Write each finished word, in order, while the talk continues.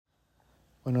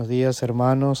Buenos días,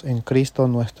 hermanos, en Cristo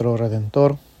nuestro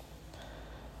Redentor.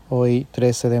 Hoy,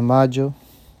 13 de mayo,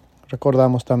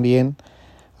 recordamos también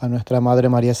a nuestra Madre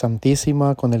María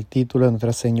Santísima con el título de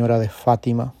Nuestra Señora de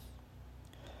Fátima.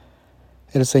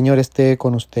 El Señor esté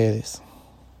con ustedes.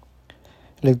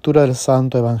 Lectura del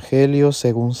Santo Evangelio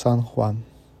según San Juan,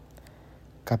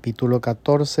 capítulo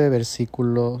 14,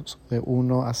 versículos de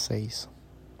 1 a 6.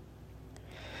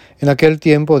 En aquel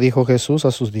tiempo dijo Jesús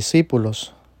a sus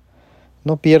discípulos: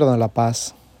 No pierdan la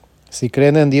paz. Si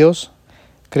creen en Dios,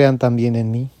 crean también en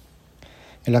mí.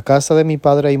 En la casa de mi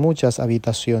Padre hay muchas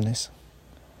habitaciones.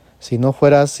 Si no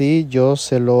fuera así, yo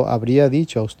se lo habría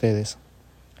dicho a ustedes,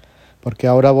 porque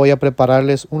ahora voy a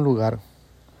prepararles un lugar.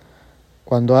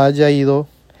 Cuando haya ido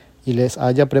y les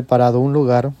haya preparado un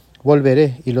lugar,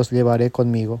 volveré y los llevaré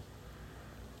conmigo,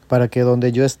 para que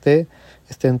donde yo esté,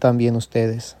 estén también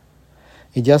ustedes.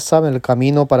 Y ya saben el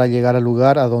camino para llegar al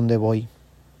lugar a donde voy.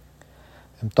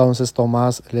 Entonces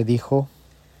Tomás le dijo: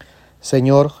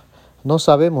 Señor, no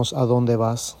sabemos a dónde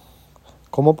vas.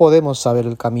 ¿Cómo podemos saber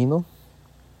el camino?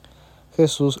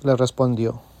 Jesús le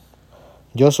respondió: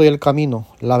 Yo soy el camino,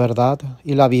 la verdad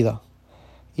y la vida,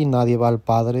 y nadie va al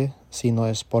Padre si no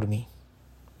es por mí.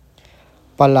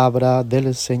 Palabra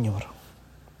del Señor.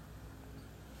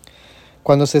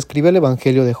 Cuando se escribe el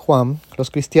Evangelio de Juan,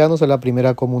 los cristianos de la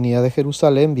primera comunidad de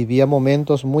Jerusalén vivían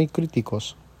momentos muy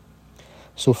críticos.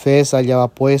 Su fe se hallaba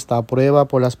puesta a prueba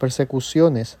por las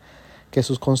persecuciones que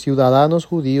sus conciudadanos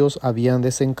judíos habían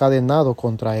desencadenado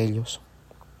contra ellos.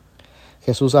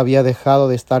 Jesús había dejado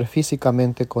de estar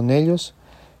físicamente con ellos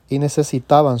y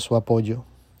necesitaban su apoyo.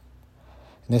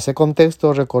 En ese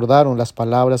contexto recordaron las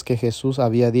palabras que Jesús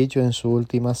había dicho en su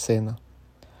última cena: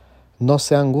 No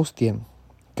se angustien,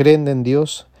 creen en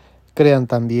Dios, crean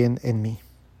también en mí.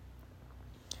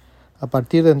 A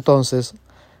partir de entonces,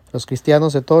 los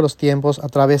cristianos de todos los tiempos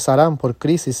atravesarán por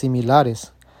crisis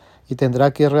similares y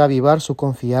tendrán que reavivar su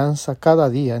confianza cada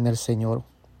día en el Señor.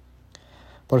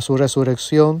 Por su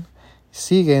resurrección,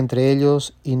 sigue entre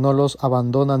ellos y no los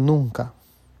abandona nunca.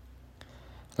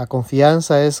 La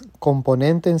confianza es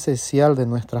componente esencial de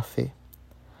nuestra fe.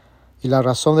 Y la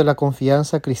razón de la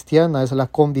confianza cristiana es la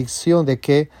convicción de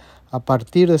que, a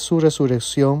partir de su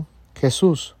resurrección,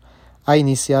 Jesús ha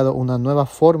iniciado una nueva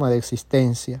forma de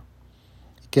existencia,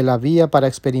 y que la vía para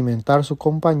experimentar su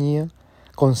compañía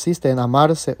consiste en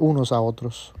amarse unos a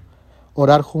otros,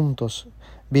 orar juntos,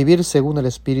 vivir según el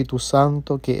Espíritu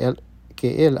Santo que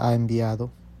Él ha enviado.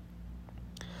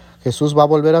 Jesús va a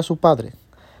volver a su Padre,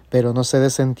 pero no se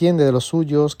desentiende de los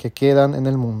suyos que quedan en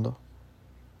el mundo.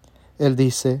 Él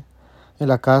dice: En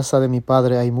la casa de mi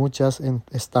Padre hay muchas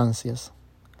estancias.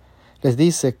 Les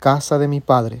dice casa de mi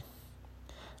Padre.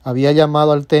 Había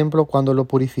llamado al templo cuando lo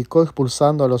purificó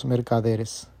expulsando a los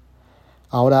mercaderes.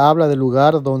 Ahora habla del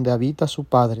lugar donde habita su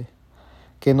Padre,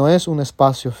 que no es un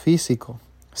espacio físico,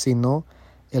 sino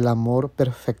el amor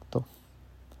perfecto.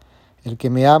 El que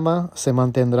me ama se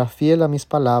mantendrá fiel a mis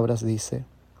palabras, dice.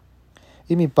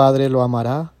 Y mi Padre lo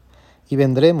amará, y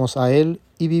vendremos a él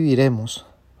y viviremos.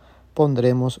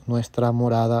 Pondremos nuestra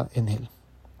morada en él.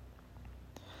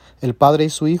 El Padre y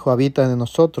su Hijo habitan en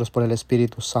nosotros por el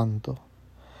Espíritu Santo.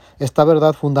 Esta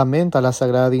verdad fundamenta la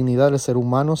sagrada dignidad del ser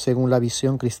humano según la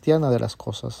visión cristiana de las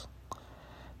cosas.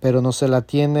 Pero no se la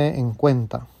tiene en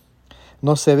cuenta.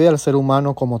 No se ve al ser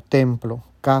humano como templo,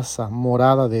 casa,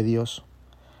 morada de Dios.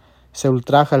 Se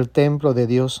ultraja el templo de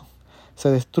Dios,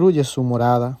 se destruye su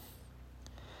morada.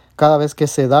 Cada vez que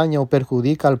se daña o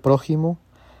perjudica al prójimo,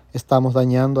 estamos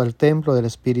dañando al templo del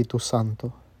Espíritu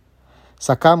Santo.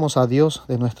 Sacamos a Dios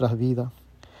de nuestras vidas,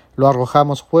 lo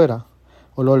arrojamos fuera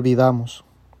o lo olvidamos.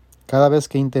 Cada vez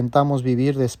que intentamos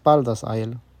vivir de espaldas a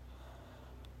Él,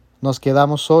 nos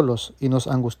quedamos solos y nos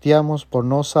angustiamos por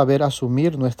no saber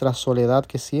asumir nuestra soledad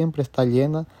que siempre está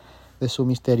llena de su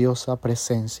misteriosa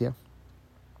presencia.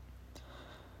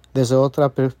 Desde otra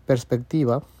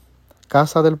perspectiva,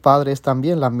 casa del Padre es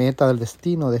también la meta del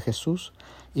destino de Jesús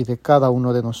y de cada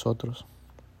uno de nosotros.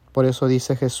 Por eso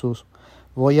dice Jesús: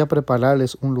 voy a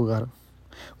prepararles un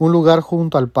lugar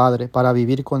junto al Padre para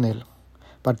vivir con Él,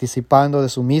 participando de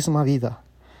su misma vida,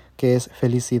 que es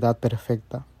felicidad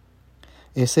perfecta.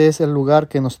 Ese es el lugar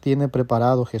que nos tiene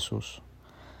preparado Jesús.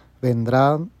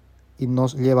 Vendrá y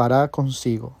nos llevará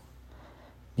consigo.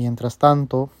 Mientras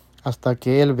tanto, hasta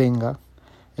que Él venga,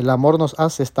 el amor nos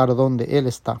hace estar donde Él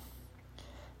está.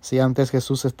 Si antes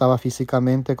Jesús estaba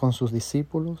físicamente con sus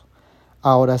discípulos,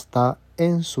 ahora está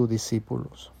en sus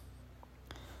discípulos.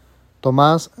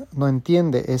 Tomás no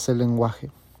entiende ese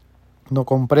lenguaje. No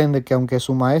comprende que aunque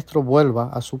su maestro vuelva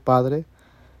a su Padre,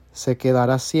 se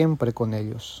quedará siempre con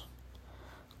ellos.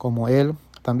 Como Él,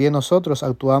 También nosotros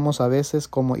actuamos a veces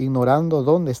como ignorando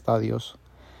dónde está Dios.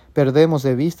 Perdemos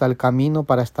de vista el camino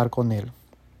para estar con Él.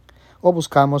 O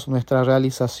buscamos nuestra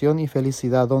realización y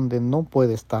felicidad donde no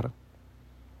puede estar.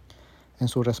 En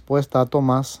su respuesta a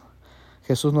Tomás,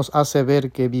 Jesús nos hace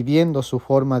ver que viviendo su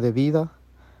forma de vida,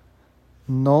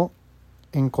 no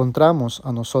encontramos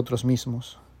a nosotros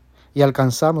mismos y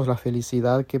alcanzamos la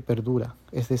felicidad que perdura,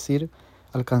 es decir,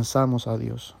 alcanzamos a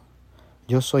Dios.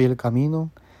 Yo soy el camino,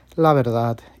 la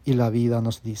verdad y la vida,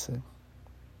 nos dice.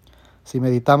 Si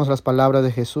meditamos las palabras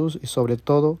de Jesús y sobre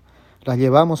todo las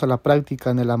llevamos a la práctica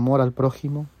en el amor al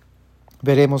prójimo,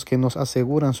 veremos que nos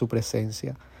aseguran su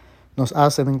presencia, nos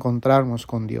hacen encontrarnos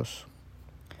con Dios.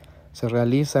 Se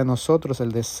realiza en nosotros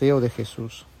el deseo de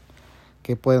Jesús,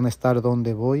 que puedan estar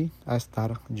donde voy a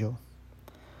estar yo.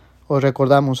 Hoy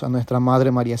recordamos a nuestra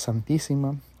Madre María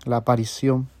Santísima, la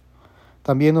aparición.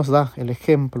 También nos da el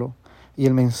ejemplo y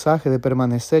el mensaje de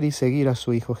permanecer y seguir a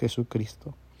su Hijo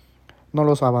Jesucristo. No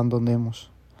los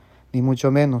abandonemos, ni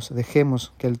mucho menos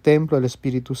dejemos que el templo del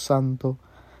Espíritu Santo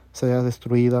sea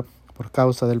destruida por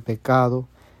causa del pecado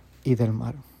y del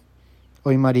mal.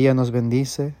 Hoy María nos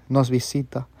bendice, nos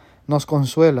visita, nos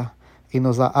consuela y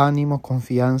nos da ánimo,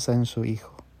 confianza en su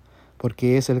Hijo,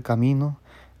 porque es el camino,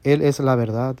 Él es la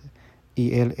verdad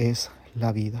y Él es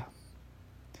la vida.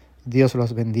 Dios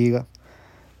los bendiga.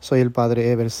 Soy el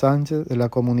Padre Eber Sánchez de la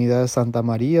comunidad de Santa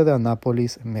María de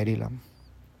Annapolis, Maryland.